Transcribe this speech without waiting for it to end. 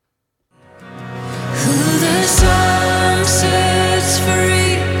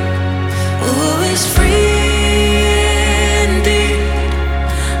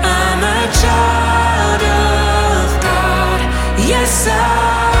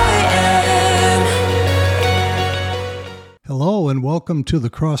and welcome to the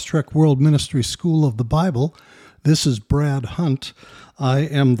Crosstrek World Ministry School of the Bible. This is Brad Hunt. I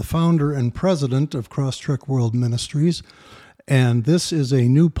am the founder and president of Crosstrek World Ministries, and this is a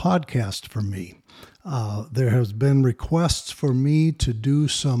new podcast for me. There has been requests for me to do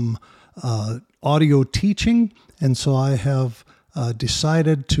some audio teaching, and so I have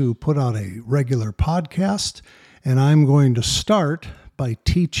decided to put out a regular podcast, and I'm going to start by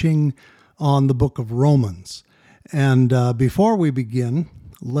teaching on the book of Romans. And before we begin,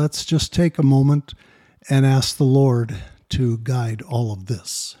 let's just take a moment and ask the Lord to guide all of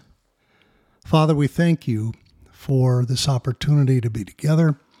this. Father, we thank you for this opportunity to be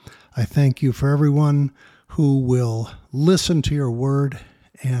together. I thank you for everyone who will listen to your word,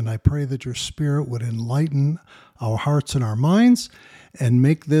 and I pray that your Spirit would enlighten our hearts and our minds and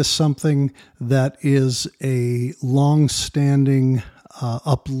make this something that is a long-standing,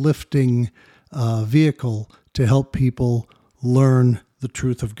 uplifting vehicle to help people learn the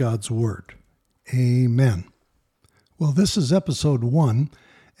truth of God's Word. Amen. Well, this is episode 1,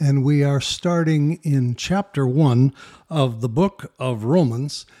 and we are starting in chapter 1 of the book of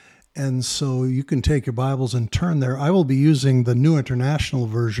Romans. And so you can take your Bibles and turn there. I will be using the New International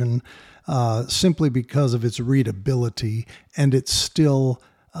Version simply because of its readability, and it's still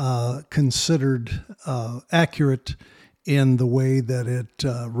considered accurate in the way that it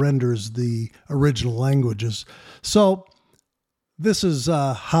renders the original languages. So this is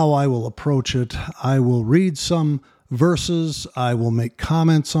how I will approach it. I will read some verses. I will make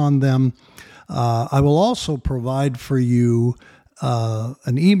comments on them. I will also provide for you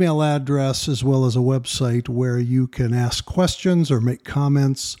an email address as well as a website where you can ask questions or make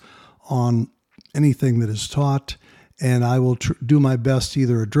comments on anything that is taught. And I will do my best to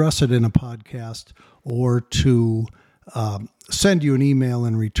either address it in a podcast or to send you an email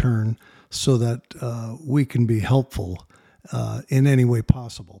in return so that we can be helpful in any way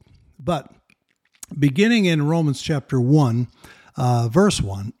possible. But beginning in Romans chapter 1, verse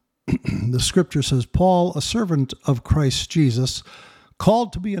 1, the scripture says, Paul, a servant of Christ Jesus,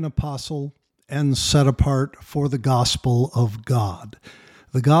 called to be an apostle and set apart for the gospel of God,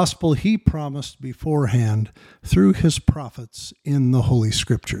 the gospel he promised beforehand through his prophets in the Holy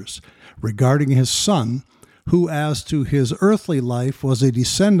Scriptures, regarding his Son, who as to his earthly life was a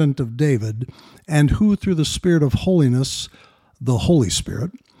descendant of David, and who through the Spirit of holiness, the Holy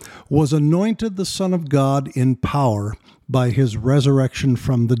Spirit, was anointed the Son of God in power by his resurrection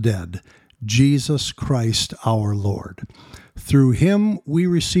from the dead, Jesus Christ our Lord. Through him we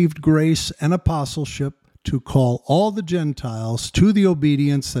received grace and apostleship to call all the Gentiles to the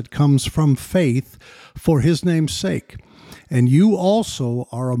obedience that comes from faith for his name's sake. And you also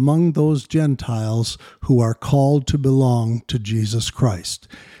are among those Gentiles who are called to belong to Jesus Christ.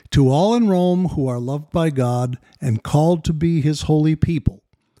 To all in Rome who are loved by God and called to be his holy people,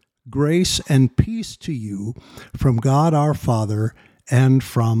 grace and peace to you from God our Father and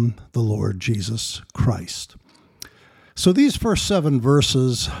from the Lord Jesus Christ. So these first 7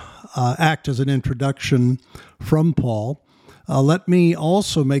 verses act as an introduction from Paul. Let me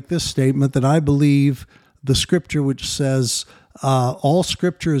also make this statement that I believe the scripture which says all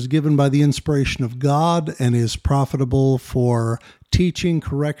scripture is given by the inspiration of God and is profitable for teaching,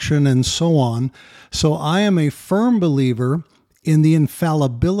 correction, and so on. So I am a firm believer in the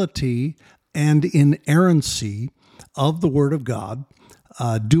infallibility and inerrancy of the Word of God.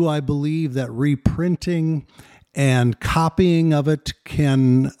 Do I believe that reprinting and copying of it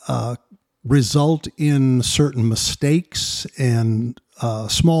can result in certain mistakes and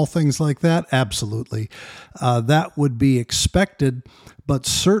small things like that? Absolutely. That would be expected, but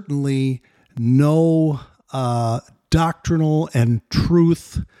certainly no doctrinal and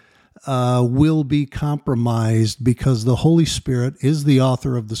truth will be compromised because the Holy Spirit is the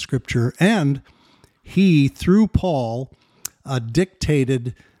author of the Scripture, and he, through Paul,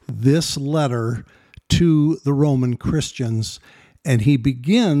 dictated this letter to the Roman Christians, and he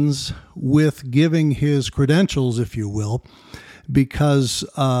begins with giving his credentials, if you will, because,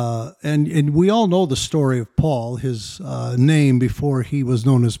 and we all know the story of Paul. His name before he was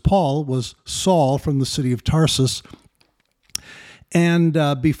known as Paul was Saul from the city of Tarsus. And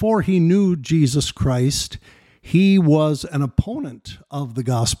before he knew Jesus Christ, he was an opponent of the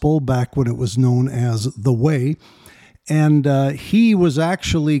gospel back when it was known as the Way. And he was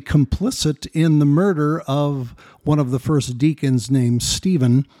actually complicit in the murder of one of the first deacons named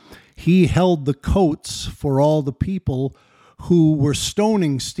Stephen. He held the coats for all the people who were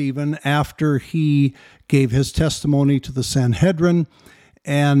stoning Stephen after he gave his testimony to the Sanhedrin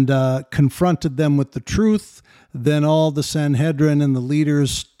and confronted them with the truth. Then all the Sanhedrin and the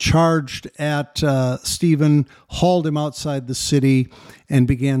leaders charged at Stephen, hauled him outside the city, and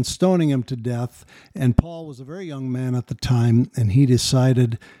began stoning him to death. And Paul was a very young man at the time, and he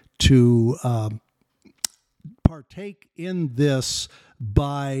decided to partake in this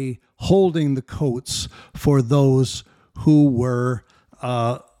by holding the coats for those who were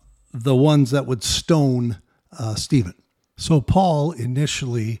the ones that would stone Stephen. So Paul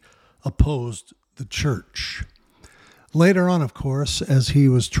initially opposed the church. Later on, of course, as he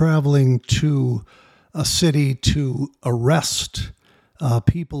was traveling to a city to arrest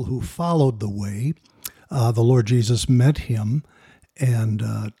people who followed the way, the Lord Jesus met him and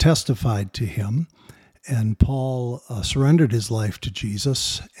testified to him. And Paul surrendered his life to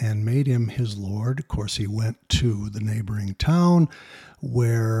Jesus and made him his Lord. Of course, he went to the neighboring town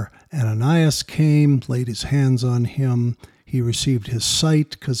where Ananias came, laid his hands on him. He received his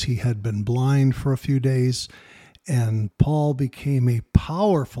sight because he had been blind for a few days. And Paul became a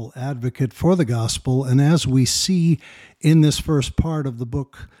powerful advocate for the gospel. And as we see in this first part of the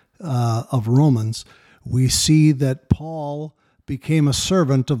book of Romans, we see that Paul became a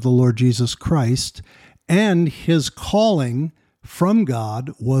servant of the Lord Jesus Christ, and his calling from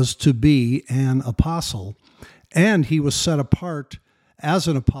God was to be an apostle. And he was set apart as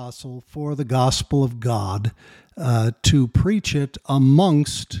an apostle for the gospel of God to preach it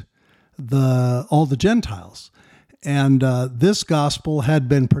amongst all the Gentiles. And this gospel had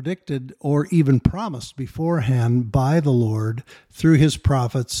been predicted or even promised beforehand by the Lord through his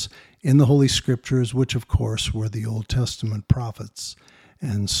prophets in the Holy Scriptures, which, of course, were the Old Testament prophets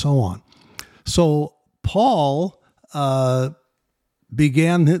and so on. So Paul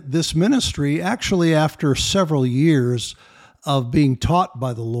began this ministry actually after several years of being taught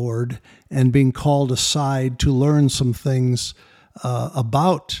by the Lord and being called aside to learn some things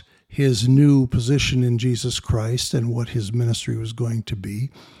about his new position in Jesus Christ and what his ministry was going to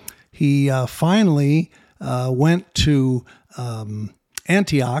be. He finally went to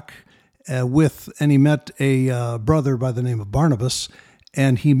Antioch and he met a brother by the name of Barnabas,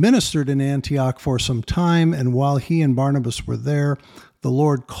 and he ministered in Antioch for some time. And while he and Barnabas were there, the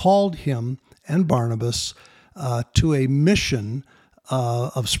Lord called him and Barnabas to a mission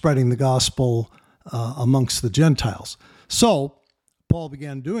of spreading the gospel amongst the Gentiles. So Paul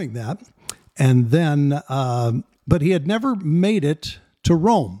began doing that, and then, but he had never made it to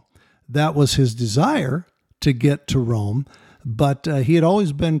Rome. That was his desire, to get to Rome, but he had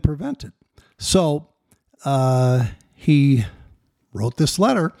always been prevented. So he wrote this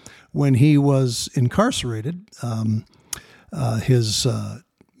letter when he was incarcerated. His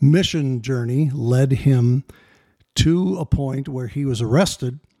mission journey led him to a point where he was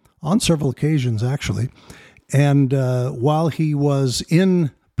arrested on several occasions, actually. And while he was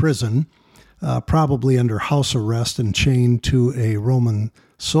in prison, probably under house arrest and chained to a Roman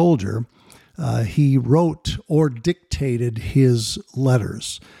soldier, he wrote or dictated his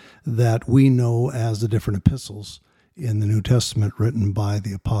letters that we know as the different epistles in the New Testament written by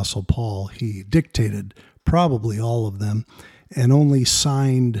the Apostle Paul. He dictated probably all of them and only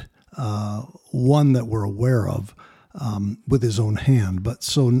signed one that we're aware of with his own hand. But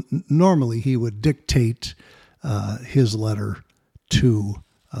so normally he would dictate his letter to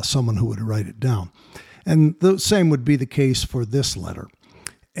someone who would write it down. And the same would be the case for this letter.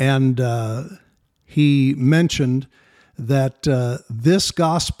 And he mentioned that this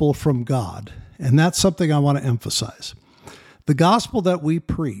gospel from God, and that's something I want to emphasize, the gospel that we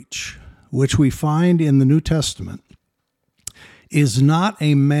preach, which we find in the New Testament, is not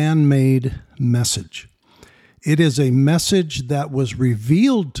a man-made message. It is a message that was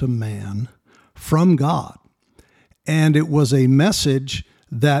revealed to man from God. And it was a message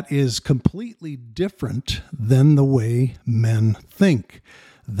that is completely different than the way men think.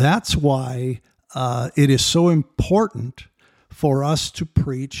 That's why it is so important for us to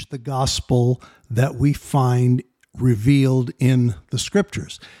preach the gospel that we find revealed in the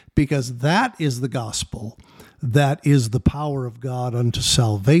Scriptures, because that is the gospel that is the power of God unto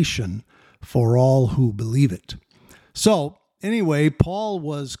salvation for all who believe it. So anyway, Paul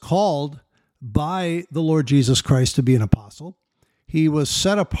was called by the Lord Jesus Christ to be an apostle. He was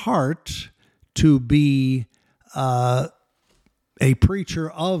set apart to be a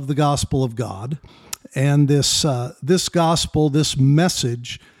preacher of the gospel of God. And this gospel, this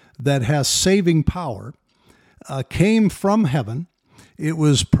message that has saving power, came from heaven. It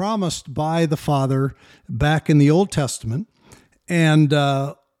was promised by the Father back in the Old Testament. And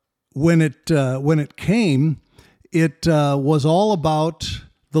when it came, it was all about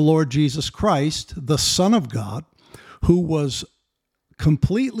the Lord Jesus Christ, the Son of God, who was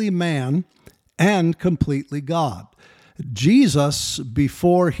completely man and completely God. Jesus,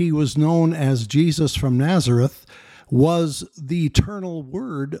 before he was known as Jesus from Nazareth, was the eternal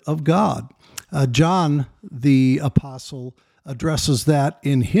Word of God. John, the apostle, addresses that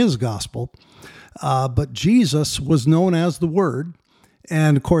in his gospel. But Jesus was known as the Word.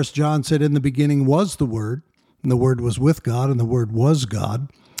 And of course, John said, in the beginning was the Word, and the Word was with God, and the Word was God.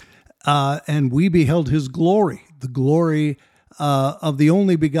 And we beheld his glory, the glory of the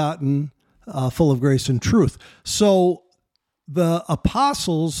only begotten, full of grace and truth. So the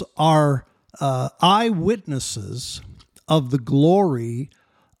apostles are eyewitnesses of the glory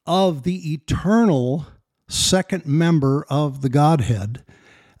of the eternal second member of the Godhead,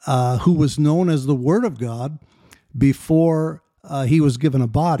 who was known as the Word of God before he was given a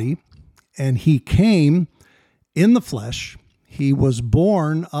body, and he came in the flesh. He was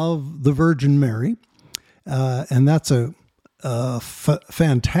born of the Virgin Mary, and that's a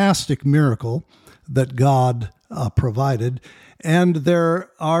fantastic miracle that God provided. And there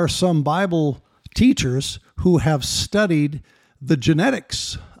are some Bible teachers who have studied the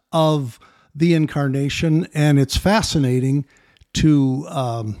genetics of the incarnation, and it's fascinating to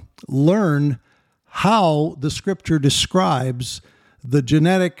learn how the Scripture describes the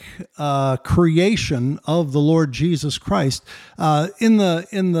genetic creation of the Lord Jesus Christ. In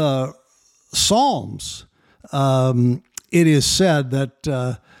the Psalms, it is said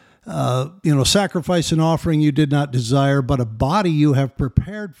that sacrifice and offering you did not desire, but a body you have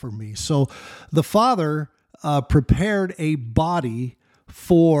prepared for me. So the Father prepared a body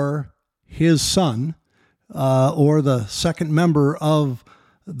for his Son, or the second member of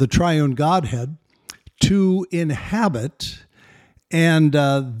the triune Godhead, to inhabit. And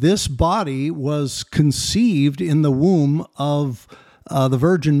this body was conceived in the womb of the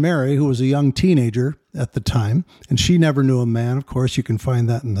Virgin Mary, who was a young teenager at the time. And she never knew a man. Of course, you can find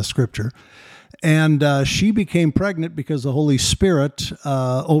that in the Scripture. And she became pregnant because the Holy Spirit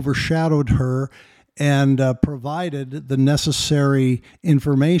overshadowed her and provided the necessary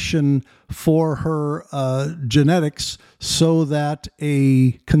information for her genetics so that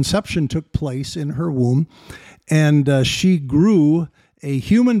a conception took place in her womb. And she grew a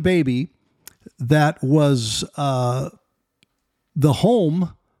human baby that was the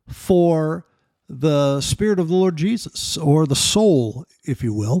home for the Spirit of the Lord Jesus, or the soul, if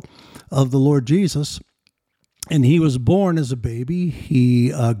you will, of the Lord Jesus. And he was born as a baby.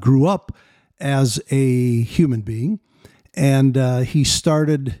 He grew up as a human being, and he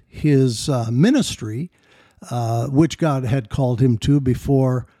started his ministry, which God had called him to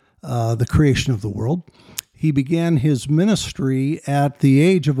before the creation of the world. He began his ministry at the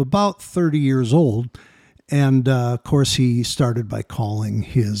age of about 30 years old. And, of course, he started by calling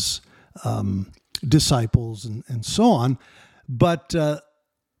his disciples and so on. But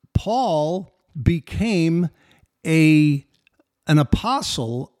Paul became an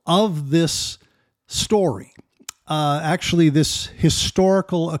apostle of this story, actually this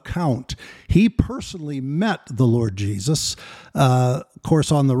historical account. He personally met the Lord Jesus, of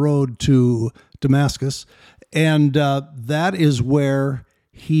course, on the road to Damascus. And that is where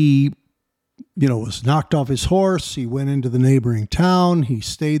he was knocked off his horse. He went into the neighboring town. He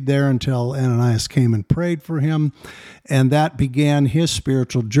stayed there until Ananias came and prayed for him. And that began his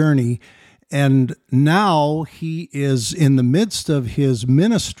spiritual journey. And now he is in the midst of his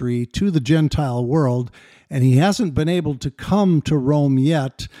ministry to the Gentile world. And he hasn't been able to come to Rome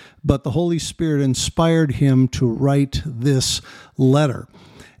yet, but the Holy Spirit inspired him to write this letter.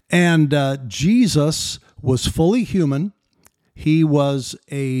 And Jesus was fully human. He was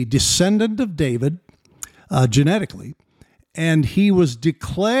a descendant of David, genetically, and he was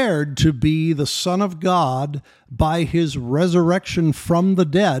declared to be the Son of God by his resurrection from the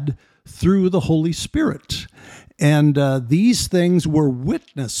dead through the Holy Spirit. And these things were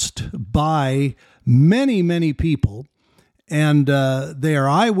witnessed by many, many people, and they are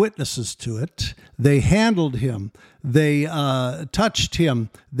eyewitnesses to it. They handled him. They touched him.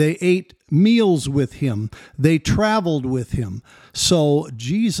 They ate meals with him. They traveled with him. So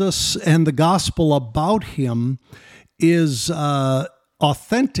Jesus and the gospel about him is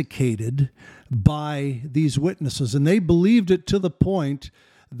authenticated by these witnesses. And they believed it to the point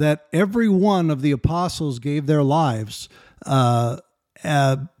that every one of the apostles gave their lives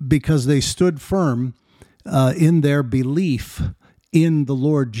because they stood firm in their belief in the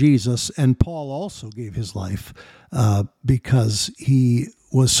Lord Jesus. And Paul also gave his life because he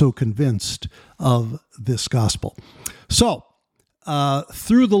was so convinced of this gospel. So,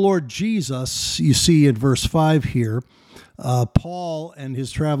 through the Lord Jesus, you see in verse 5 here, Paul and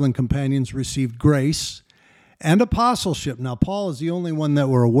his traveling companions received grace, and apostleship. Now, Paul is the only one that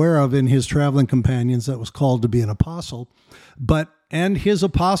we're aware of in his traveling companions that was called to be an apostle, and his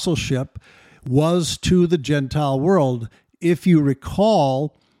apostleship was to the Gentile world. If you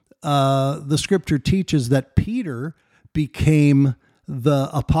recall, the scripture teaches that Peter became the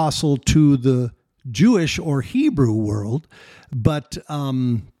apostle to the Jewish or Hebrew world, but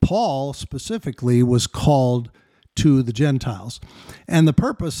Paul specifically was called to the Gentiles. And the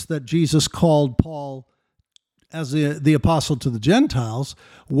purpose that Jesus called Paul as the apostle to the Gentiles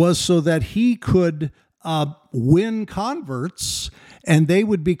was so that he could win converts and they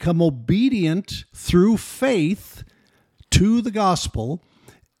would become obedient through faith to the gospel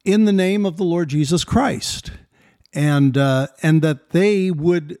in the name of the Lord Jesus Christ, and that they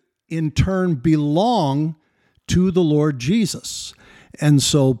would in turn belong to the Lord Jesus. And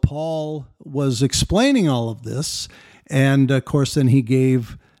so Paul was explaining all of this, and of course then he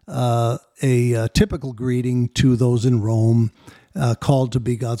gave a typical greeting to those in Rome, called to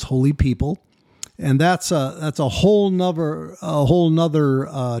be God's holy people. And that's a whole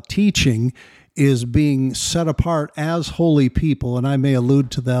nother teaching, is being set apart as holy people. And I may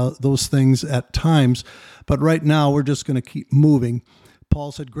allude to those things at times, but right now we're just going to keep moving.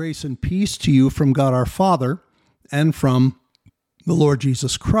 Paul said, "Grace and peace to you from God our Father and from the Lord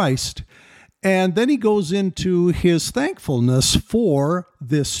Jesus Christ." And then he goes into his thankfulness for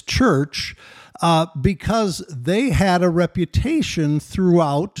this church because they had a reputation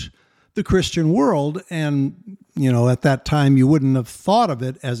throughout the Christian world. And, at that time, you wouldn't have thought of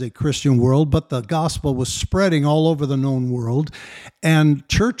it as a Christian world, but the gospel was spreading all over the known world, and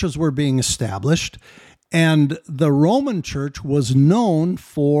churches were being established. And the Roman church was known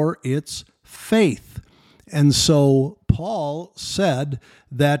for its faith. And so Paul said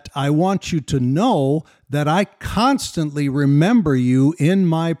that I want you to know that I constantly remember you in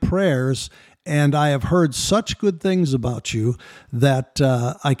my prayers, and I have heard such good things about you that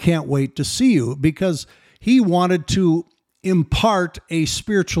I can't wait to see you, because he wanted to impart a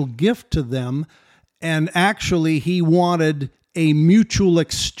spiritual gift to them, and actually he wanted a mutual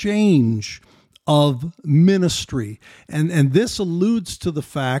exchange of ministry. And this alludes to the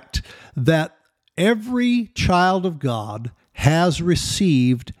fact that every child of God has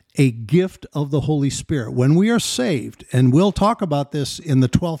received a gift of the Holy Spirit. When we are saved, and we'll talk about this in the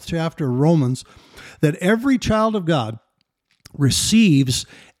 12th chapter of Romans, that every child of God receives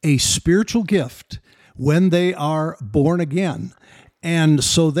a spiritual gift when they are born again. And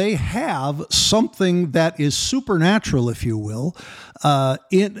so they have something that is supernatural, if you will,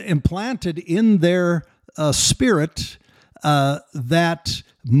 implanted in their spirit that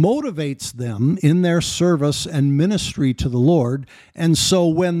motivates them in their service and ministry to the Lord. And so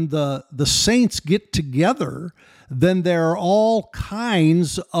when the saints get together, then there are all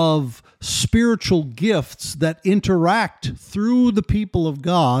kinds of spiritual gifts that interact through the people of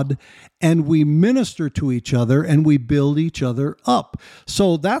God, and we minister to each other and we build each other up.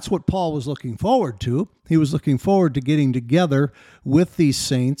 So that's what Paul was looking forward to. He was looking forward to getting together with these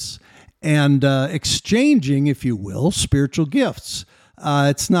saints and exchanging, if you will, spiritual gifts.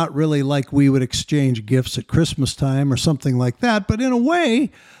 It's not really like we would exchange gifts at Christmas time or something like that, but in a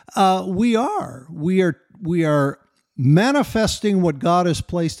way, we are. We are manifesting what God has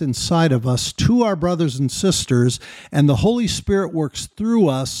placed inside of us to our brothers and sisters, and the Holy Spirit works through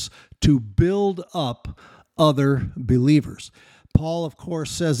us to build up other believers. Paul, of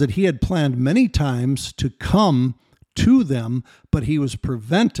course, says that he had planned many times to come to them, but he was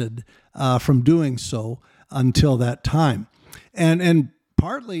prevented from doing so until that time. And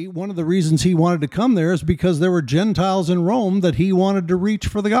partly one of the reasons he wanted to come there is because there were Gentiles in Rome that he wanted to reach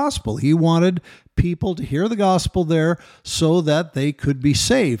for the gospel. He wanted people to hear the gospel there so that they could be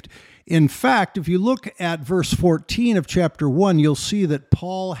saved. In fact, if you look at verse 14 of chapter 1, you'll see that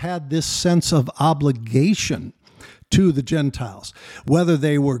Paul had this sense of obligation to the Gentiles, whether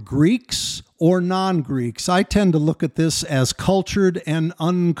they were Greeks or non-Greeks. I tend to look at this as cultured and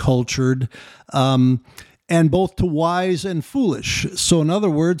uncultured, and both to wise and foolish. So in other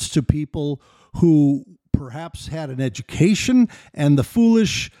words, to people who perhaps had an education, and the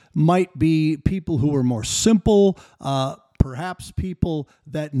foolish might be people who were more simple, perhaps people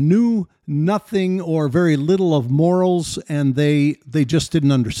that knew nothing or very little of morals, and they just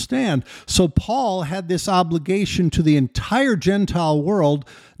didn't understand. So Paul had this obligation to the entire Gentile world,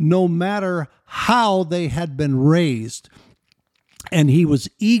 no matter how they had been raised. And he was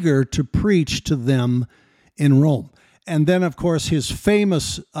eager to preach to them in Rome. And then, of course, his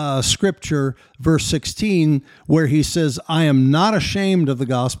famous scripture, verse 16, where he says, I am not ashamed of the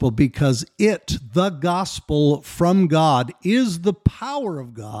gospel because it, the gospel from God, is the power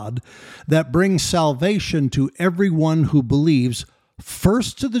of God that brings salvation to everyone who believes,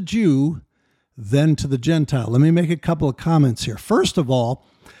 first to the Jew, then to the Gentile. Let me make a couple of comments here. First of all,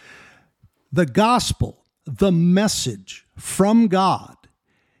 the gospel, the message from God,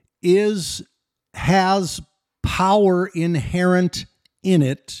 has power inherent in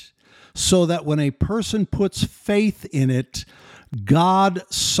it, so that when a person puts faith in it, God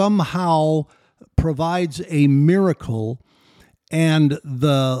somehow provides a miracle, and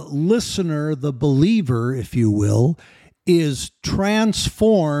the listener, the believer, if you will, is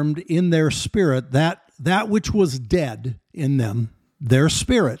transformed in their spirit, that which was dead in them, their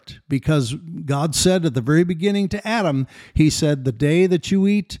spirit, because God said at the very beginning to Adam, he said, the day that you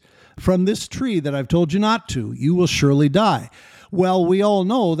eat from this tree that I've told you not to, you will surely die. Well, we all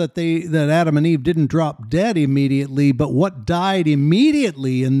know that Adam and Eve didn't drop dead immediately, but what died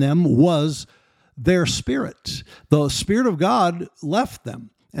immediately in them was their spirit. The Spirit of God left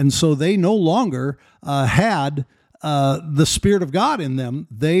them, and so they no longer had the Spirit of God in them.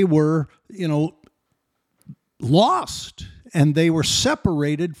 They were, lost, and they were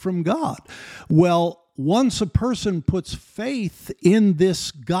separated from God. Well, once a person puts faith in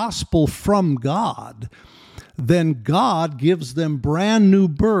this gospel from God, then God gives them brand new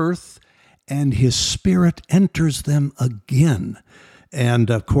birth, and his Spirit enters them again. And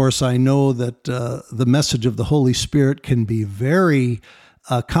of course, I know that the message of the Holy Spirit can be very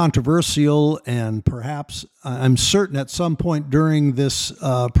controversial, and perhaps I'm certain at some point during this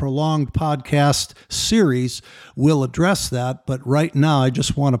prolonged podcast series we'll address that, but right now I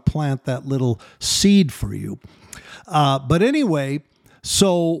just want to plant that little seed for you. But anyway,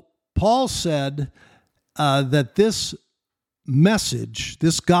 so Paul said that this message,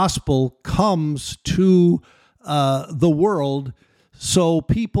 this gospel, comes to the world so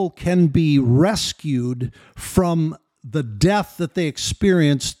people can be rescued from the death that they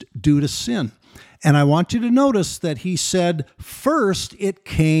experienced due to sin. And I want you to notice that he said, first it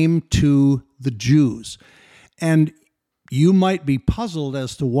came to the Jews. And you might be puzzled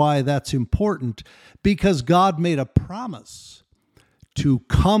as to why that's important, because God made a promise to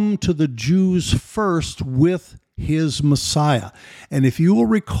come to the Jews first with his Messiah. And if you will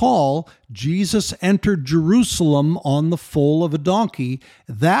recall, Jesus entered Jerusalem on the foal of a donkey.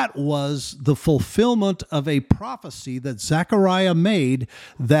 That was the fulfillment of a prophecy that Zechariah made,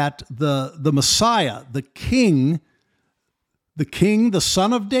 that the Messiah, the king, the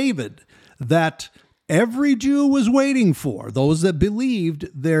son of David, that every Jew was waiting for, those that believed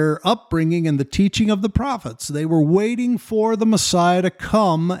their upbringing and the teaching of the prophets. They were waiting for the Messiah to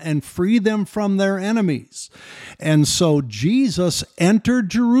come and free them from their enemies. And so Jesus entered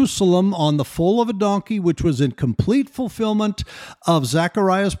Jerusalem on the foal of a donkey, which was in complete fulfillment of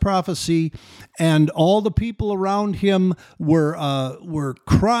Zechariah's prophecy. And all the people around him were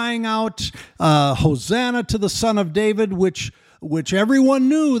crying out, Hosanna to the Son of David, which everyone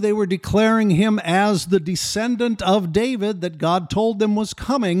knew. They were declaring him as the descendant of David that God told them was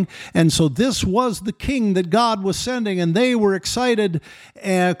coming. And so this was the king that God was sending, and they were excited.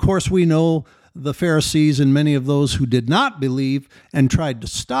 And of course, we know the Pharisees and many of those who did not believe and tried to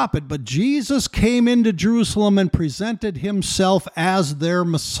stop it. But Jesus came into Jerusalem and presented himself as their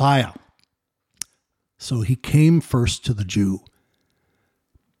Messiah. So he came first to the Jew.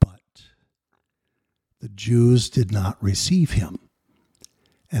 The Jews did not receive him,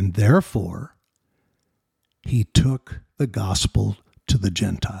 and therefore he took the gospel to the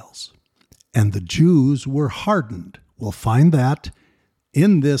Gentiles. And the Jews were hardened. We'll find that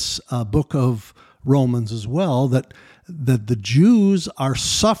in this book of Romans as well, that the Jews are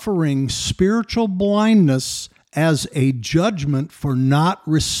suffering spiritual blindness as a judgment for not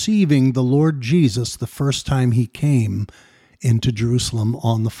receiving the Lord Jesus the first time he came into Jerusalem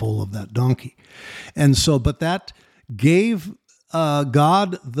on the foal of that donkey. And so, but that gave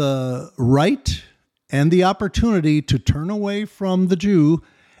God the right and the opportunity to turn away from the Jew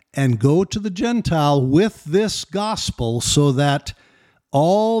and go to the Gentile with this gospel, so that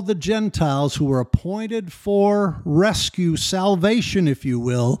all the Gentiles who were appointed for rescue, salvation, if you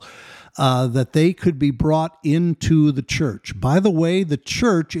will, that they could be brought into the church. By the way, the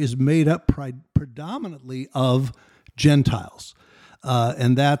church is made up predominantly of Gentiles.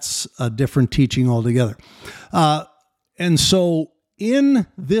 And that's a different teaching altogether. And so in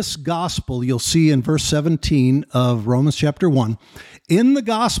this gospel, you'll see in verse 17 of Romans chapter 1, in the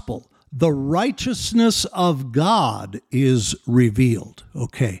gospel, the righteousness of God is revealed.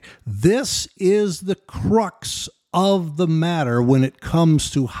 Okay, this is the crux of the matter when it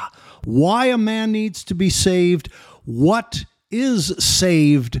comes to why a man needs to be saved, what is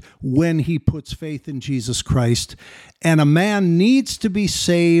saved when he puts faith in Jesus Christ, and a man needs to be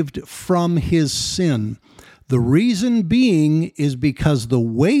saved from his sin. The reason being is because the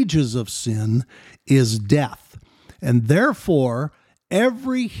wages of sin is death. And therefore,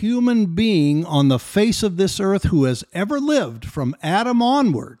 every human being on the face of this earth who has ever lived from Adam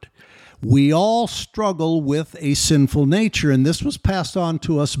onward, we all struggle with a sinful nature. And this was passed on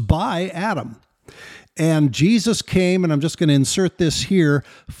to us by Adam. And Jesus came, and I'm just going to insert this here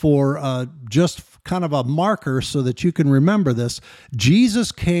for just kind of a marker so that you can remember this.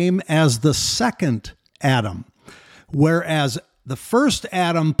 Jesus came as the second Adam, whereas the first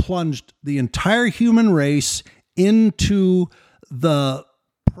Adam plunged the entire human race into the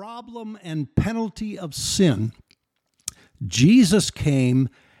problem and penalty of sin. Jesus came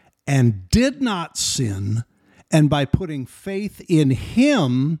and did not sin, and by putting faith in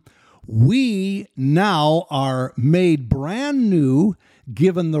him, we now are made brand new,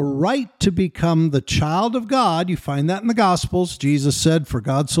 given the right to become the child of God. You find that in the Gospels. Jesus said, "For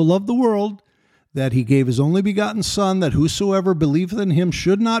God so loved the world that he gave his only begotten Son, that whosoever believeth in him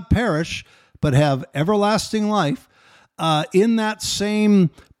should not perish, but have everlasting life." In that same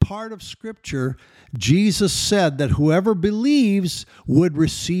part of Scripture, Jesus said that whoever believes would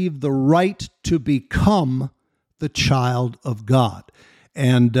receive the right to become the child of God.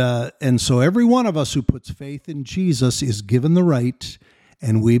 And so every one of us who puts faith in Jesus is given the right,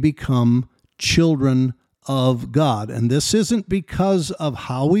 and we become children of God. And this isn't because of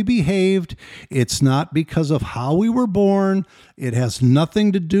how we behaved. It's not because of how we were born. It has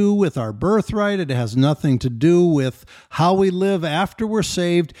nothing to do with our birthright. It has nothing to do with how we live after we're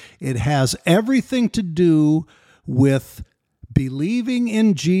saved. It has everything to do with believing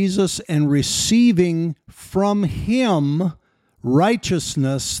in Jesus and receiving from him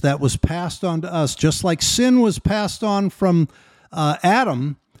righteousness that was passed on to us. Just like sin was passed on from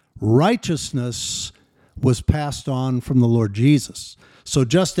Adam, righteousness was passed on from the Lord Jesus. So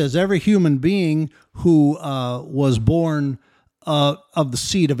just as every human being who was born of the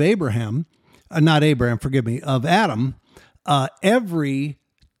seed of Abraham, of Adam, every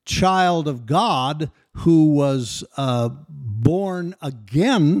child of God who was born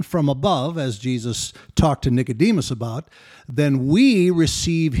again from above, as Jesus talked to Nicodemus about, then we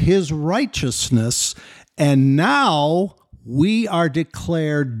receive his righteousness, and now we are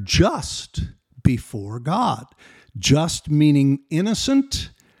declared just before God. Just meaning innocent,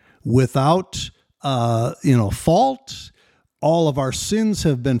 without fault. All of our sins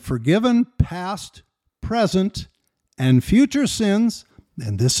have been forgiven, past, present, and future sins,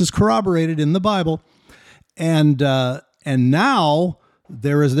 and this is corroborated in the Bible. And now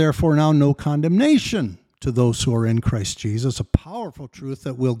there is therefore now no condemnation to those who are in Christ Jesus, a powerful truth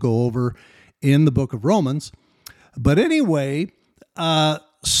that we'll go over in the book of Romans. But anyway,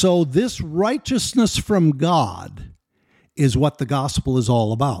 so this righteousness from God is what the gospel is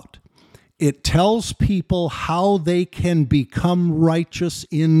all about. It tells people how they can become righteous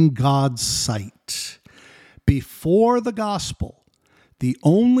in God's sight. Before the gospel, the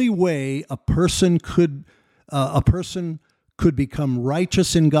only way a person could become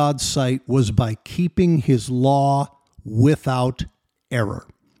righteous in God's sight was by keeping his law without error.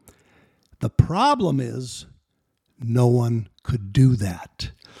 The problem is no one could do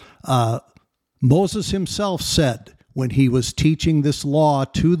that. Moses himself said, when he was teaching this law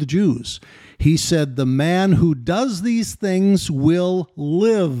to the Jews, he said, "The man who does these things will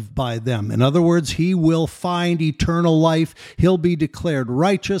live by them." In other words, he will find eternal life. He'll be declared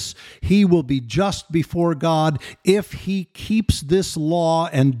righteous. He will be just before God if he keeps this law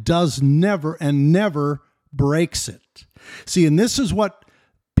and never breaks it. See, and this is what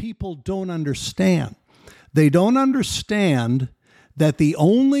people don't understand. They don't understand that the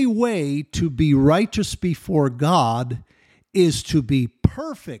only way to be righteous before God is to be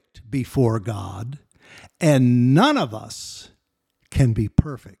perfect before God, and none of us can be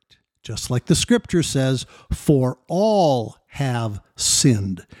perfect. Just like the scripture says, "For all have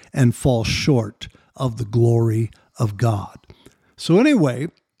sinned and fall short of the glory of God." So anyway,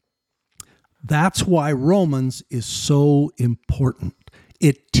 that's why Romans is so important.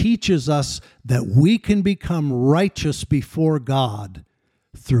 It teaches us that we can become righteous before God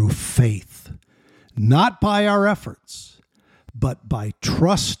through faith, not by our efforts, but by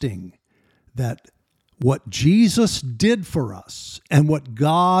trusting that what Jesus did for us and what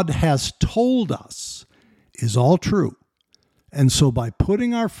God has told us is all true. And so by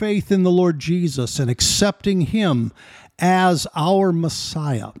putting our faith in the Lord Jesus and accepting him as our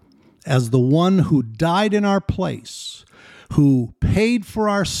Messiah, as the one who died in our place, who paid for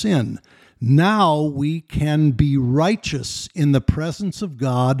our sin, now we can be righteous in the presence of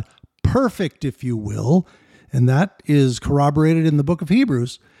God, perfect, if you will, and that is corroborated in the book of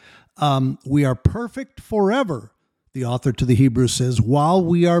Hebrews. We are perfect forever, the author to the Hebrews says, while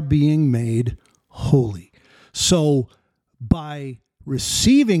we are being made holy. So by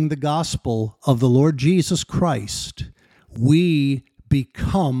receiving the gospel of the Lord Jesus Christ, we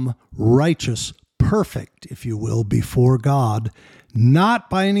become righteous, perfect, if you will, before God, not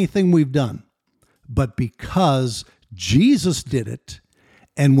by anything we've done, but because Jesus did it.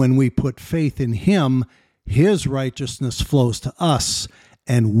 And when we put faith in him, his righteousness flows to us,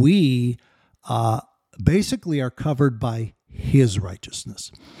 and we basically are covered by his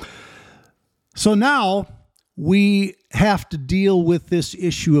righteousness. So now we have to deal with this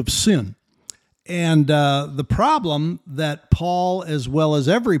issue of sin. And the problem that Paul, as well as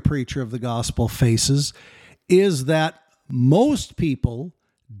every preacher of the gospel, faces is that most people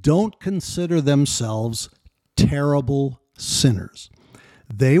don't consider themselves terrible sinners.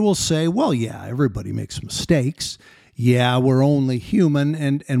 They will say, well, yeah, everybody makes mistakes. Yeah, we're only human.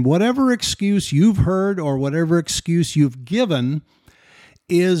 And whatever excuse you've heard or whatever excuse you've given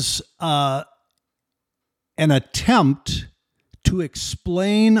is an attempt to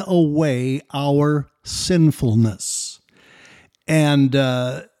explain away our sinfulness. And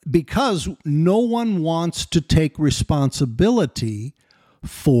because no one wants to take responsibility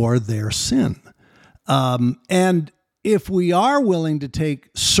for their sin. And if we are willing to take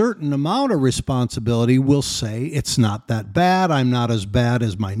certain amount of responsibility, we'll say it's not that bad. I'm not as bad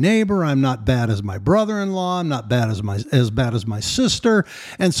as my neighbor. I'm not bad as my brother-in-law. I'm not bad as bad as my sister.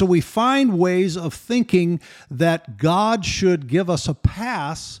 And so we find ways of thinking that God should give us a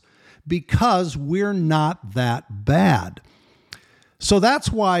pass because we're not that bad. So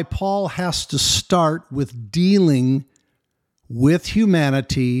that's why Paul has to start with dealing with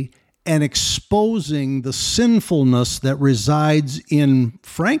humanity and exposing the sinfulness that resides in,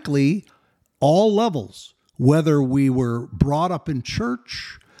 frankly, all levels, whether we were brought up in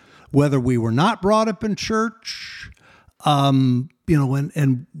church, whether we were not brought up in church, and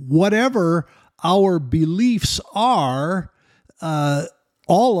whatever our beliefs are,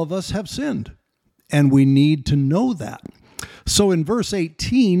 all of us have sinned, and we need to know that. So in verse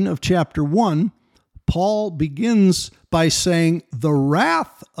 18 of chapter 1, Paul begins by saying, the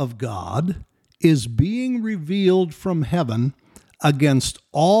wrath of God is being revealed from heaven against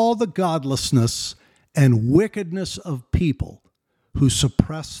all the godlessness and wickedness of people who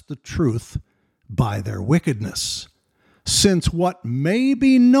suppress the truth by their wickedness, since what may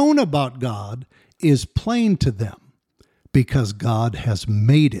be known about God is plain to them, because God has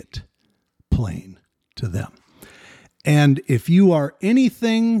made it plain to them. And if you are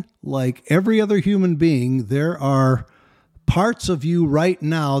anything like every other human being, there are parts of you right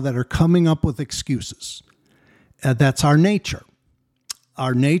now that are coming up with excuses. That's our nature.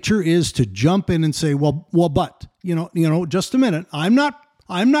 Our nature is to jump in and say, well, but, just a minute. I'm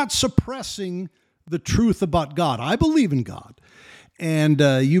not suppressing the truth about God. I believe in God. And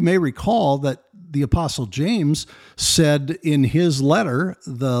you may recall that the Apostle James said in his letter,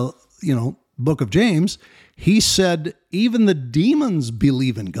 the book of James, he said, even the demons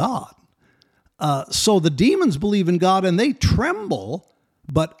believe in God. So the demons believe in God and they tremble,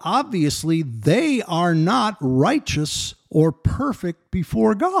 but obviously they are not righteous or perfect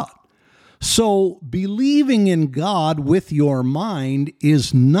before God. So believing in God with your mind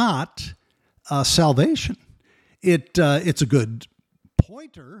is not salvation. It's a good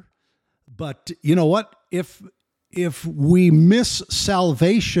pointer, but you know what? If we miss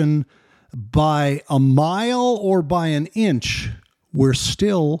salvation by a mile or by an inch, we're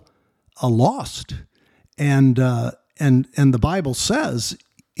still lost. And the Bible says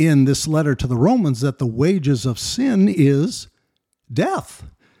in this letter to the Romans that the wages of sin is death.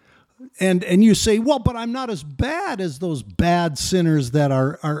 And you say, well, but I'm not as bad as those bad sinners that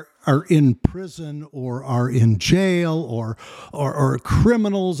are in prison or are in jail or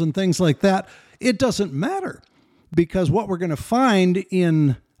criminals and things like that. It doesn't matter, because what we're going to find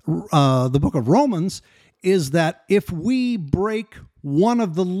in the book of Romans is that if we break one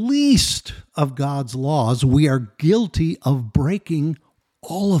of the least of God's laws, we are guilty of breaking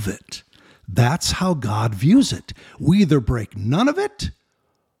all of it. That's how God views it. We either break none of it,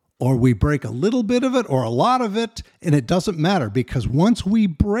 or we break a little bit of it, or a lot of it, and it doesn't matter, because once we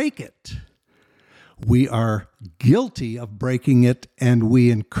break it, we are guilty of breaking it, and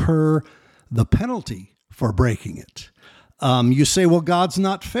we incur the penalty for breaking it. You say, well, God's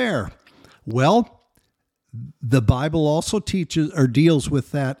not fair. Well, The Bible also teaches or deals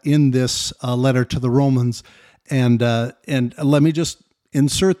with that in this letter to the Romans. And let me just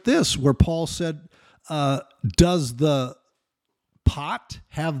insert this, where Paul said, does the pot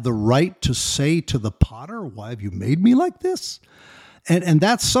have the right to say to the potter, why have you made me like this? And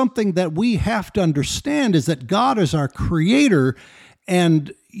that's something that we have to understand, is that God is our creator.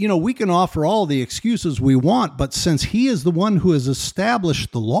 And, we can offer all the excuses we want, but since he is the one who has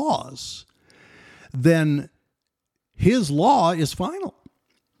established the laws, then his law is final.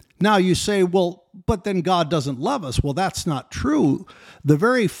 Now you say, well, but then God doesn't love us. Well, that's not true. The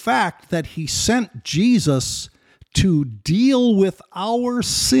very fact that he sent Jesus to deal with our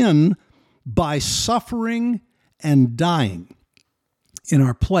sin by suffering and dying in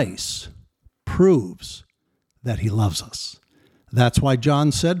our place proves that he loves us. That's why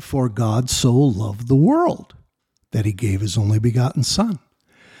John said, for God so loved the world that he gave his only begotten Son.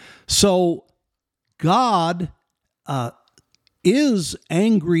 So God is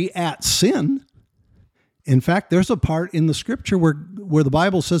angry at sin. In fact, there's a part in the scripture where the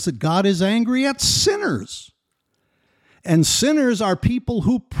Bible says that God is angry at sinners. And sinners are people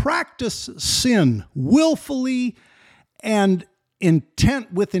who practice sin willfully and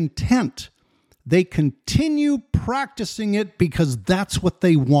with intent. They continue practicing it because that's what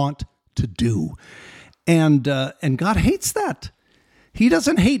they want to do. And God hates that. He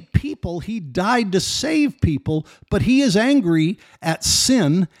doesn't hate people. He died to save people, but he is angry at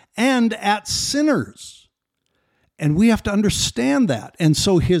sin and at sinners. And we have to understand that. And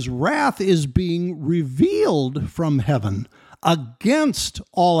so his wrath is being revealed from heaven against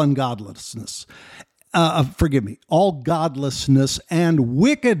all ungodliness. All godlessness and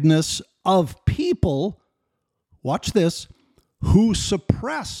wickedness of people, watch this, who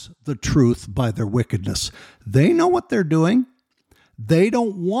suppress the truth by their wickedness. They know what they're doing. They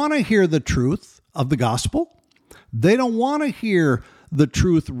don't want to hear the truth of the gospel. They don't want to hear the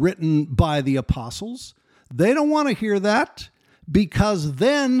truth written by the apostles. They don't want to hear that because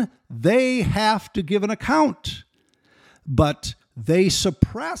then they have to give an account. But they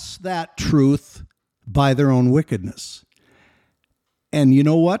suppress that truth by their own wickedness. And you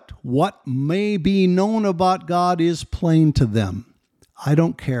know what? What may be known about God is plain to them. I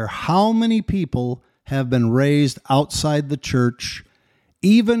don't care how many people have been raised outside the church,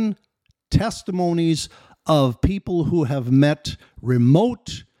 even testimonies of people who have met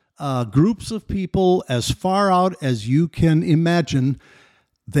remote groups of people as far out as you can imagine.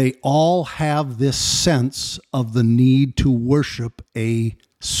 They all have this sense of the need to worship a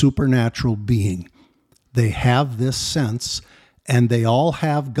supernatural being. They have this sense, and they all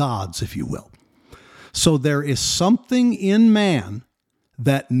have gods, if you will. So there is something in man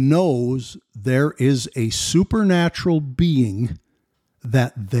that knows there is a supernatural being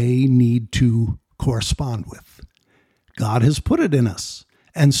that they need to correspond with. God has put it in us.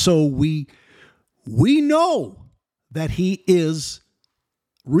 And so we know that he is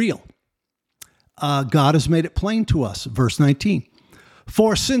real. God has made it plain to us. Verse 19.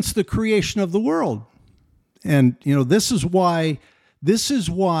 For since the creation of the world, and this is why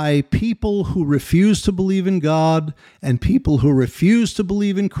people who refuse to believe in God and people who refuse to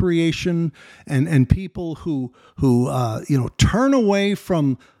believe in creation and people who turn away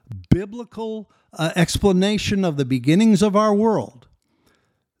from biblical explanation of the beginnings of our world,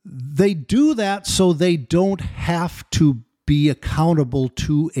 they do that so they don't have to be accountable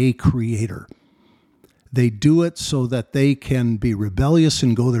to a creator. They do it so that they can be rebellious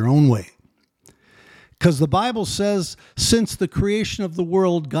and go their own way. Because the Bible says, since the creation of the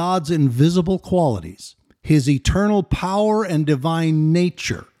world, God's invisible qualities, his eternal power and divine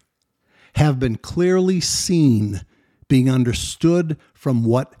nature, have been clearly seen, being understood from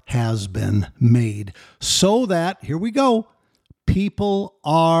what has been made. So that, here we go, people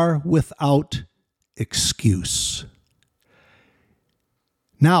are without excuse.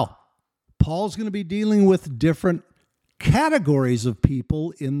 Now, Paul's going to be dealing with different categories of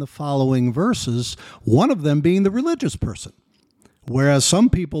people in the following verses, one of them being the religious person. Whereas some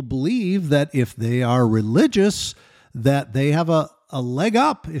people believe that if they are religious, that they have a leg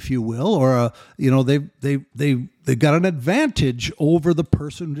up, if you will, or they've got an advantage over the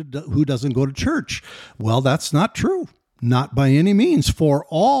person who doesn't go to church. Well, that's not true. Not by any means. For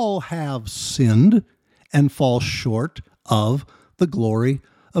all have sinned and fall short of the glory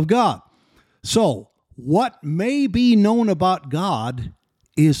of God. So, what may be known about God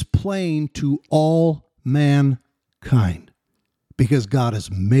is plain to all mankind because God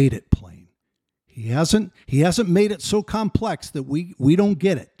has made it plain. He hasn't made it so complex that we don't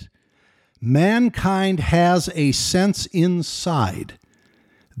get it. Mankind has a sense inside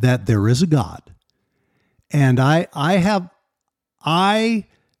that there is a God, And I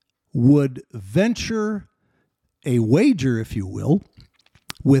would venture a wager, if you will,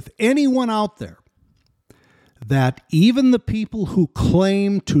 with anyone out there, that even the people who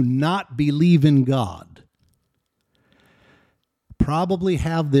claim to not believe in God probably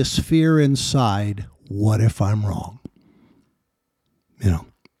have this fear inside, what if I'm wrong?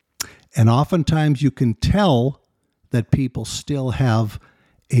 And oftentimes you can tell that people still have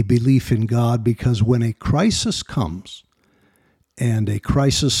a belief in God, because when a crisis comes, and a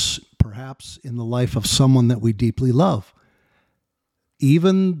crisis perhaps in the life of someone that we deeply love,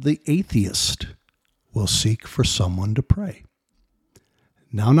 even the atheist will seek for someone to pray.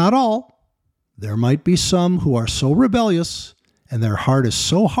 Now, not all. There might be some who are so rebellious and their heart is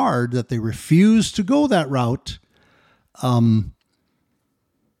so hard that they refuse to go that route. And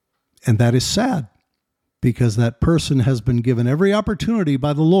that is sad, because that person has been given every opportunity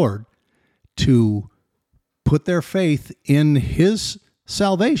by the Lord to put their faith in his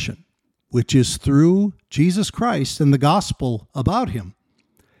salvation, which is through Jesus Christ and the gospel about him.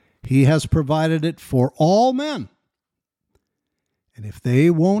 He has provided it for all men. And if they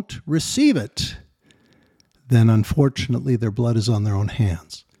won't receive it, then unfortunately their blood is on their own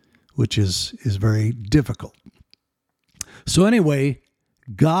hands, which is very difficult. So anyway,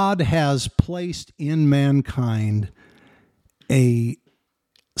 God has placed in mankind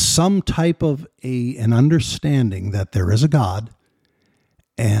some type of an understanding that there is a God,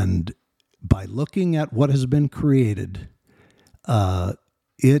 and by looking at what has been created,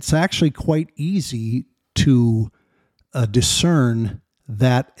 it's actually quite easy to discern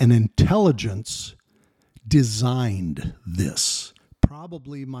that an intelligence designed this.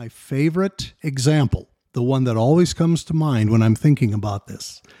 Probably my favorite example, the one that always comes to mind when I'm thinking about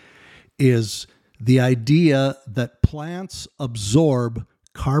this, is the idea that plants absorb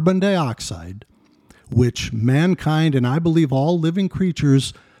carbon dioxide, which mankind, and I believe all living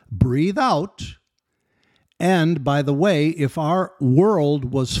creatures, breathe out. And by the way, if our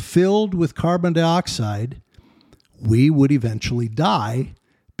world was filled with carbon dioxide, we would eventually die,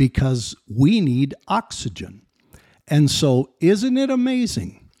 because we need oxygen. And so isn't it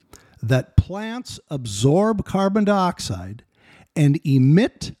amazing that plants absorb carbon dioxide and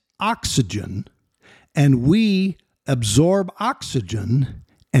emit oxygen, and we absorb oxygen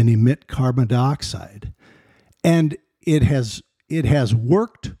and emit carbon dioxide? And it has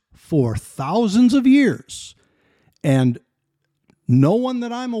worked for thousands of years, and no one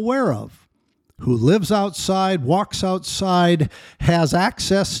that I'm aware of who lives outside, walks outside, has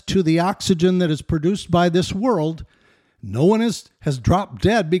access to the oxygen that is produced by this world. No one has dropped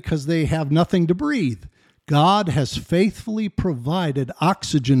dead because they have nothing to breathe. God has faithfully provided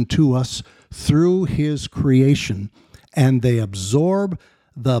oxygen to us through his creation, and they absorb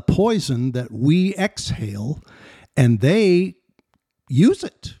the poison that we exhale, and they use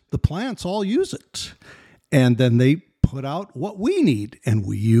it. The plants all use it. And then they put out what we need, and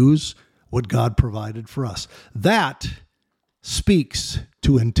we use what God provided for us. That speaks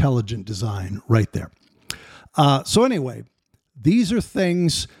to intelligent design right there. So anyway, these are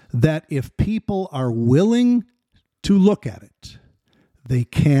things that if people are willing to look at it, they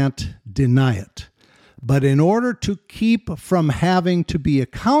can't deny it. But in order to keep from having to be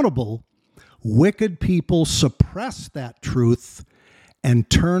accountable, wicked people suppress that truth and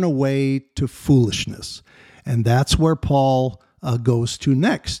turn away to foolishness. And that's where Paul goes to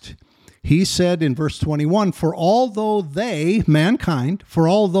next. He said in verse 21, for although they, mankind,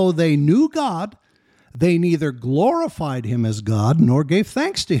 knew God, they neither glorified him as God nor gave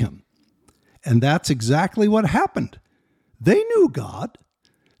thanks to him. And that's exactly what happened. They knew God.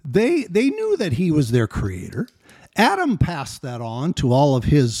 They knew that he was their creator. Adam passed that on to all of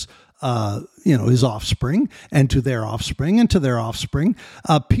his his offspring, and to their offspring, and to their offspring.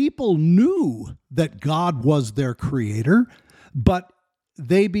 People knew that God was their creator, but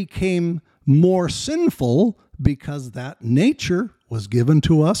they became more sinful because that nature was given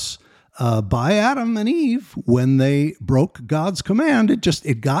to us by Adam and Eve when they broke God's command.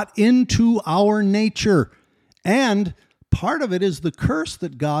 It got into our nature. And part of it is the curse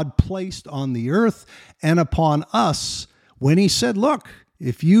that God placed on the earth and upon us when he said, look,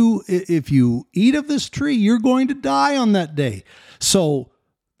 if you eat of this tree, you're going to die on that day. So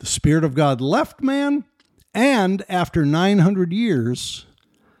the Spirit of God left man, and after 900 years,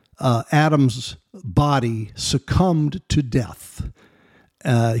 Adam's body succumbed to death.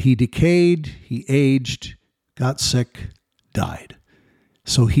 He decayed, he aged, got sick, died.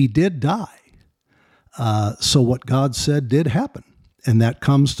 So he did die. So what God said did happen, and that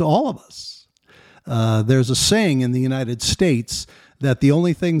comes to all of us. There's a saying in the United States that the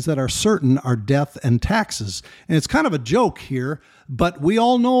only things that are certain are death and taxes. And it's kind of a joke here, but we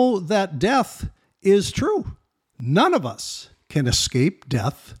all know that death is true. None of us can escape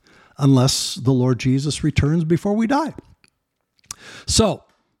death unless the Lord Jesus returns before we die. So,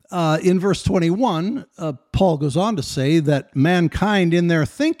 in verse 21, Paul goes on to say that mankind in their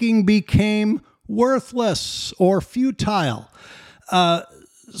thinking became worthless or futile.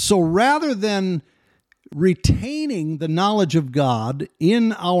 So rather than retaining the knowledge of God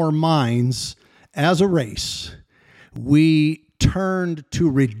in our minds as a race, we turned to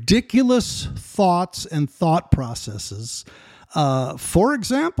ridiculous thoughts and thought processes. For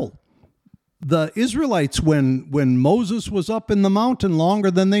example, the Israelites, when Moses was up in the mountain longer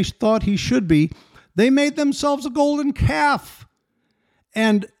than they thought he should be, they made themselves a golden calf.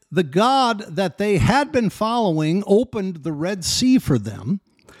 And the God that they had been following opened the Red Sea for them.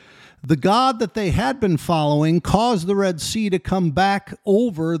 The God that they had been following caused the Red Sea to come back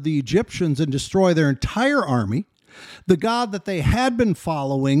over the Egyptians and destroy their entire army. The God that they had been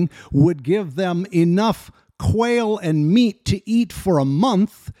following would give them enough quail and meat to eat for a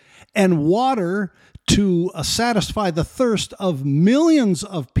month and water to satisfy the thirst of millions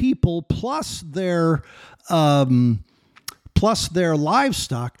of people plus their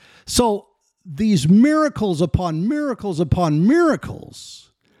livestock. So these miracles upon miracles upon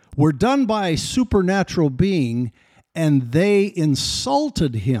miracles were done by a supernatural being, and they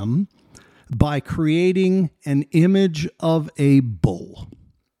insulted him by creating an image of a bull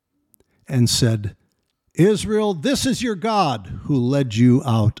and said, Israel, this is your God who led you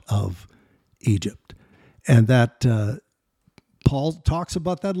out of Egypt. And that Paul talks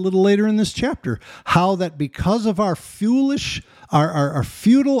about that a little later in this chapter, how that because of our foolish, our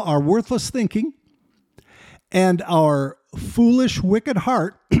futile, our worthless thinking, and our foolish, wicked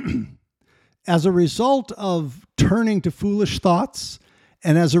heart, as a result of turning to foolish thoughts,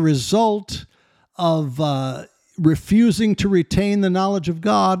 and as a result of refusing to retain the knowledge of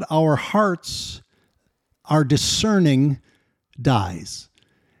God, our hearts, our discerning dies.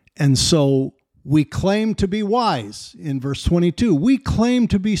 And so we claim to be wise in verse 22. We claim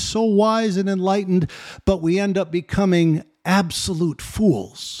to be so wise and enlightened, but we end up becoming absolute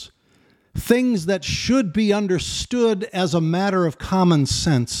fools. Things that should be understood as a matter of common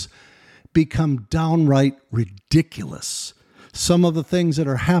sense become downright ridiculous. Some of the things that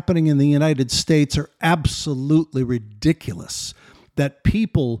are happening in the United States are absolutely ridiculous, that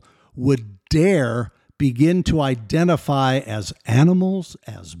people would dare begin to identify as animals,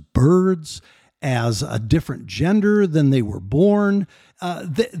 as birds, as a different gender than they were born.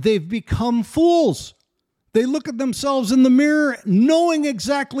 They've become fools. They look at themselves in the mirror, knowing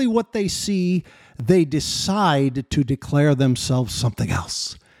exactly what they see. They decide to declare themselves something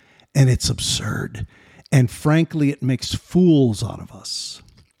else. And it's absurd. And frankly, it makes fools out of us.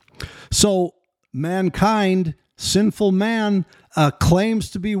 So mankind, sinful man, claims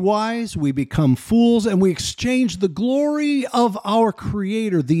to be wise. We become fools, and we exchange the glory of our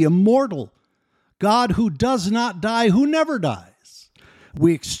Creator, the immortal God who does not die, who never dies.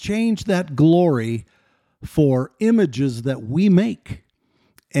 We exchange that glory for images that we make.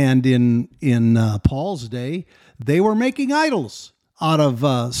 And in Paul's day, they were making idols out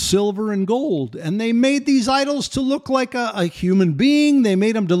of silver and gold. And they made these idols to look like a human being. They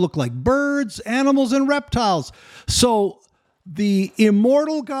made them to look like birds, animals, and reptiles. So the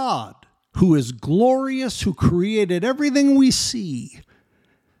immortal God, who is glorious, who created everything we see,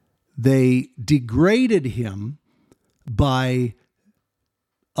 they degraded him by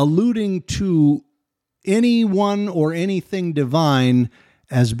alluding to anyone or anything divine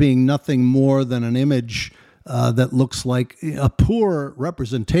as being nothing more than an image that looks like a poor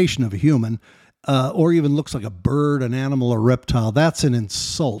representation of a human, or even looks like a bird, an animal, or reptile. That's an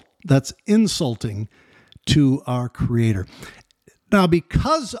insult. That's insulting to our Creator. Now,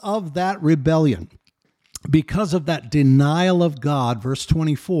 because of that rebellion, because of that denial of God, verse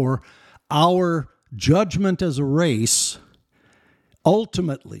 24, our judgment as a race,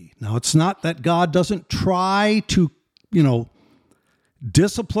 ultimately, now it's not that God doesn't try to,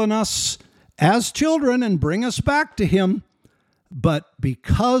 discipline us as children and bring us back to him, but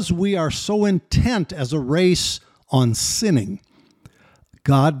because we are so intent as a race on sinning,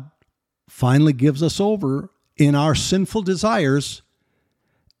 God finally gives us over in our sinful desires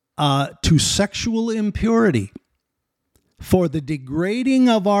to sexual impurity for the degrading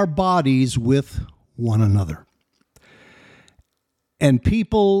of our bodies with one another. And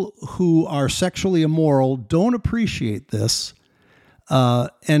people who are sexually immoral don't appreciate this. And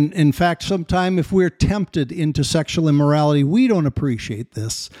in fact, sometime if we're tempted into sexual immorality, we don't appreciate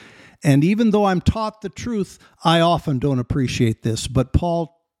this. And even though I'm taught the truth, I often don't appreciate this. But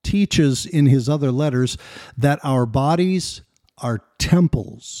Paul teaches in his other letters that our bodies are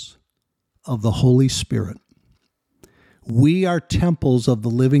temples of the Holy Spirit. We are temples of the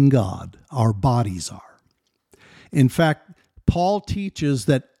living God. Our bodies are. In fact, Paul teaches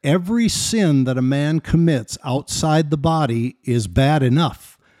that every sin that a man commits outside the body is bad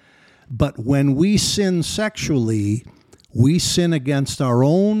enough. But when we sin sexually, we sin against our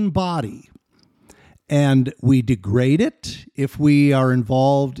own body. And we degrade it if we are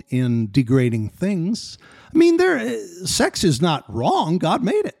involved in degrading things. I mean, sex is not wrong. God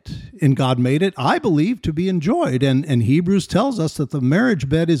made it. And God made it, I believe, to be enjoyed. And Hebrews tells us that the marriage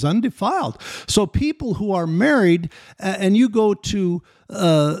bed is undefiled. So people who are married, and you go to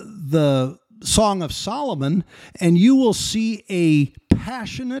the Song of Solomon, and you will see a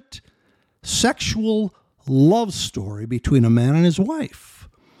passionate sexual love story between a man and his wife.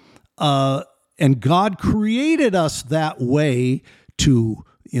 And God created us that way to,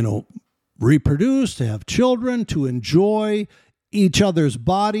 reproduce, to have children, to enjoy each other's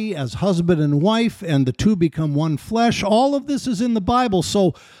body as husband and wife, and the two become one flesh. All of this is in the Bible.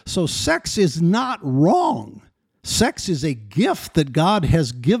 So sex is not wrong. Sex is a gift that God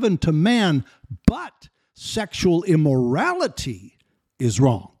has given to man, but sexual immorality is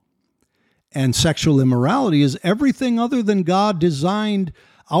wrong. And sexual immorality is everything other than God designed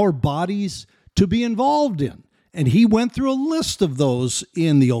our bodies to be involved in. And he went through a list of those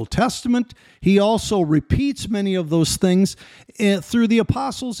in the Old Testament. He also repeats many of those things through the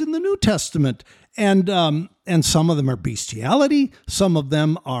apostles in the New Testament. And some of them are bestiality. Some of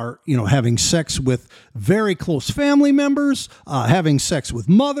them are, having sex with very close family members, having sex with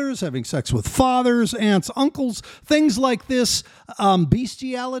mothers, having sex with fathers, aunts, uncles, things like this.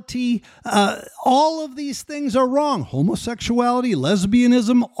 Bestiality, all of these things are wrong. Homosexuality,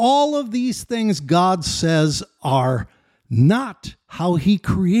 lesbianism, all of these things God says are not how he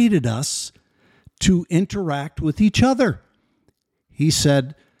created us to interact with each other. He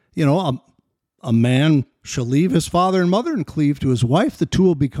said, a man shall leave his father and mother and cleave to his wife. The two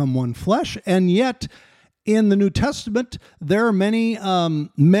will become one flesh. And yet, in the New Testament, there are many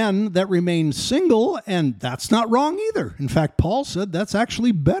men that remain single, and that's not wrong either. In fact, Paul said that's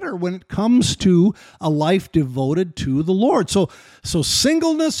actually better when it comes to a life devoted to the Lord. So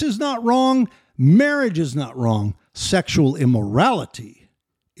singleness is not wrong. Marriage is not wrong. Sexual immorality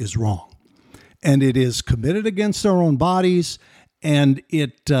is wrong. And it is committed against our own bodies, and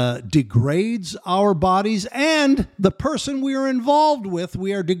it degrades our bodies and the person we are involved with.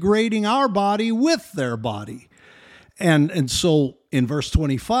 We are degrading our body with their body. And so in verse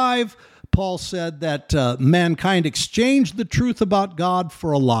 25, Paul said that mankind exchanged the truth about God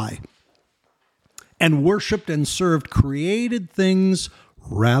for a lie and worshiped and served created things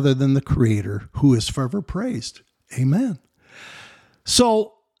rather than the Creator, who is forever praised. Amen.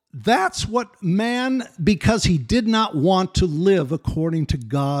 So that's what man, because he did not want to live according to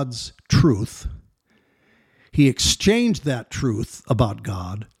God's truth, he exchanged that truth about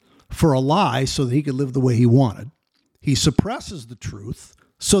God for a lie so that he could live the way he wanted. He suppresses the truth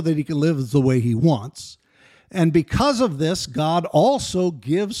so that he can live the way he wants. And because of this, God also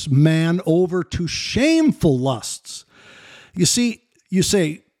gives man over to shameful lusts. You see, you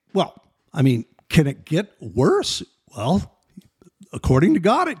say, can it get worse? Well, according to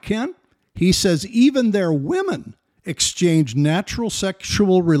God, it can. He says, even their women exchange natural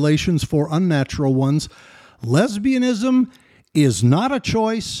sexual relations for unnatural ones. Lesbianism is not a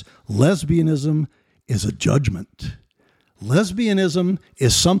choice. Lesbianism is a judgment. Lesbianism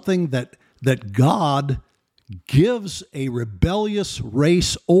is something that God gives a rebellious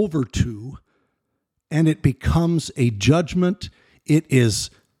race over to, and it becomes a judgment. It is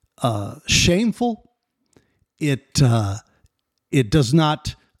shameful. It does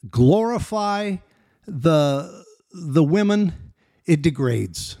not glorify the women. It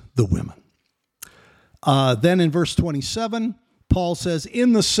degrades the women. Then in verse 27, Paul says,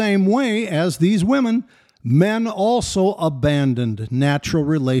 in the same way as these women, men also abandoned natural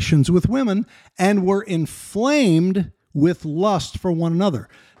relations with women and were inflamed with lust for one another.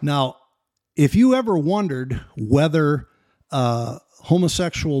 Now, if you ever wondered whether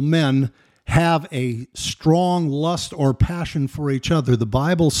homosexual men have a strong lust or passion for each other, the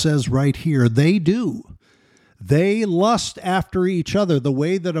Bible says right here, they do. They lust after each other. The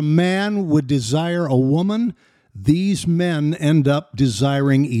way that a man would desire a woman, these men end up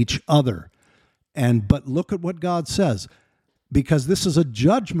desiring each other. But look at what God says, because this is a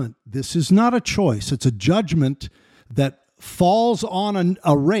judgment. This is not a choice. It's a judgment that falls on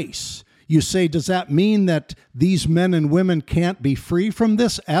a race. You say, does that mean that these men and women can't be free from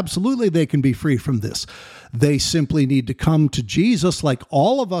this? Absolutely, they can be free from this. They simply need to come to Jesus, like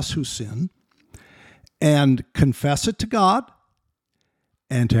all of us who sin, and confess it to God,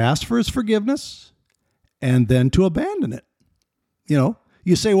 and to ask for his forgiveness, and then to abandon it.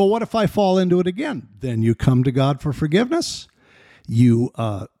 You say, well, what if I fall into it again? Then you come to God for forgiveness. You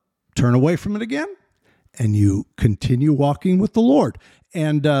turn away from it again, and you continue walking with the Lord.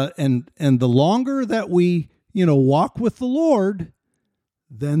 And the longer that we, walk with the Lord,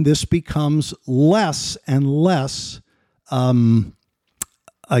 then this becomes less and less, of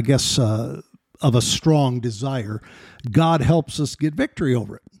a strong desire. God helps us get victory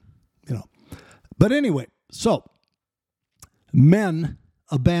over it, But anyway, so men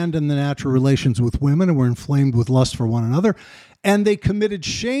abandoned the natural relations with women and were inflamed with lust for one another, and they committed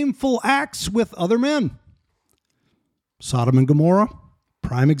shameful acts with other men. Sodom and Gomorrah,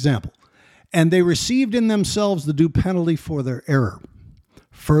 prime example. And they received in themselves the due penalty for their error.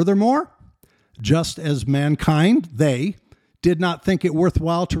 Furthermore, just as mankind, they did not think it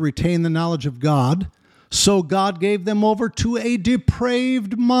worthwhile to retain the knowledge of God, so God gave them over to a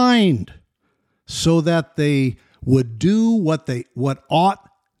depraved mind, so that they would do what ought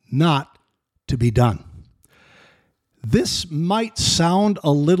not to be done. This might sound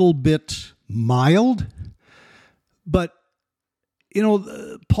a little bit mild, but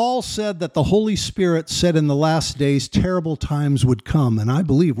Paul said that the Holy Spirit said in the last days terrible times would come, and I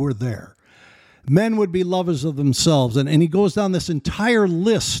believe we're there. Men would be lovers of themselves, and he goes down this entire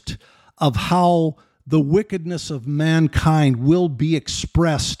list of how the wickedness of mankind will be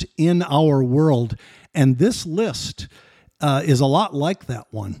expressed in our world. And this list is a lot like that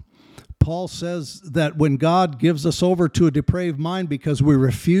one. Paul says that when God gives us over to a depraved mind because we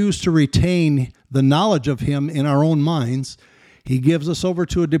refuse to retain the knowledge of him in our own minds, he gives us over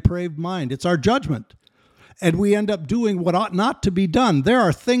to a depraved mind. It's our judgment. And we end up doing what ought not to be done. There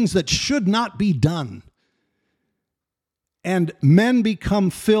are things that should not be done. And men become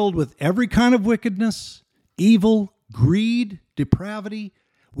filled with every kind of wickedness, evil, greed, depravity.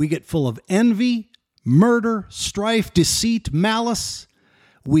 We get full of envy, murder, strife, deceit, malice.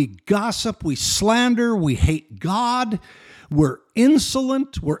 We gossip, we slander, we hate God. We're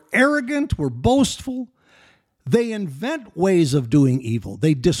insolent, we're arrogant, we're boastful. They invent ways of doing evil.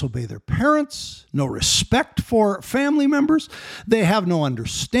 They disobey their parents, no respect for family members. They have no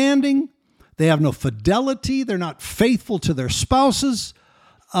understanding. They have no fidelity. They're not faithful to their spouses.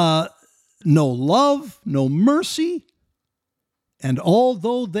 No love, no mercy. And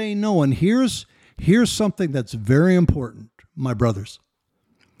although they know, and here's something that's very important, my brothers.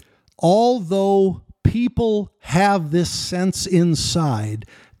 Although people have this sense inside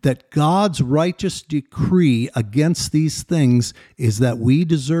that God's righteous decree against these things is that we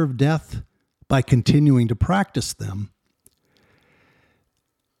deserve death by continuing to practice them,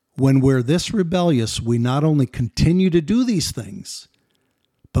 when we're this rebellious, we not only continue to do these things,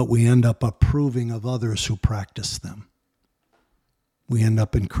 but we end up approving of others who practice them. We end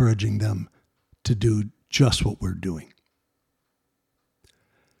up encouraging them to do just what we're doing.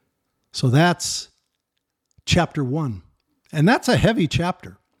 So that's chapter 1. And that's a heavy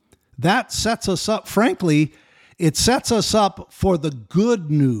chapter. That sets us up, frankly, it sets us up for the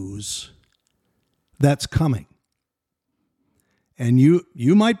good news that's coming. And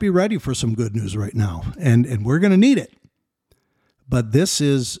you might be ready for some good news right now, and we're going to need it. But this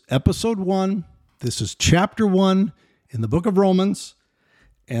is episode 1. This is chapter 1 in the book of Romans,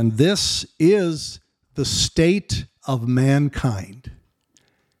 and this is the state of mankind.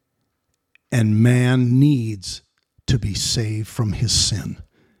 And man needs to be saved from his sin,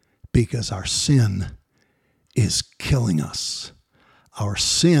 because our sin is killing us. Our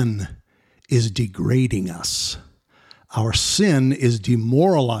sin is degrading us. Our sin is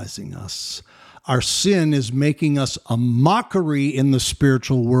demoralizing us. Our sin is making us a mockery in the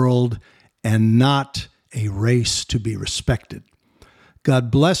spiritual world and not a race to be respected.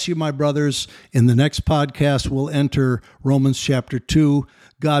 God bless you, my brothers. In the next podcast, we'll enter Romans chapter 2.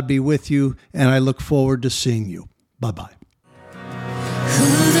 God be with you, and I look forward to seeing you. Bye-bye.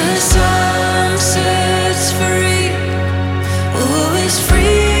 Who the Son sets free, who is free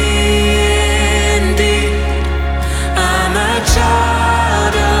indeed. I'm a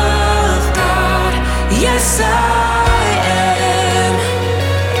child of God. Yes, I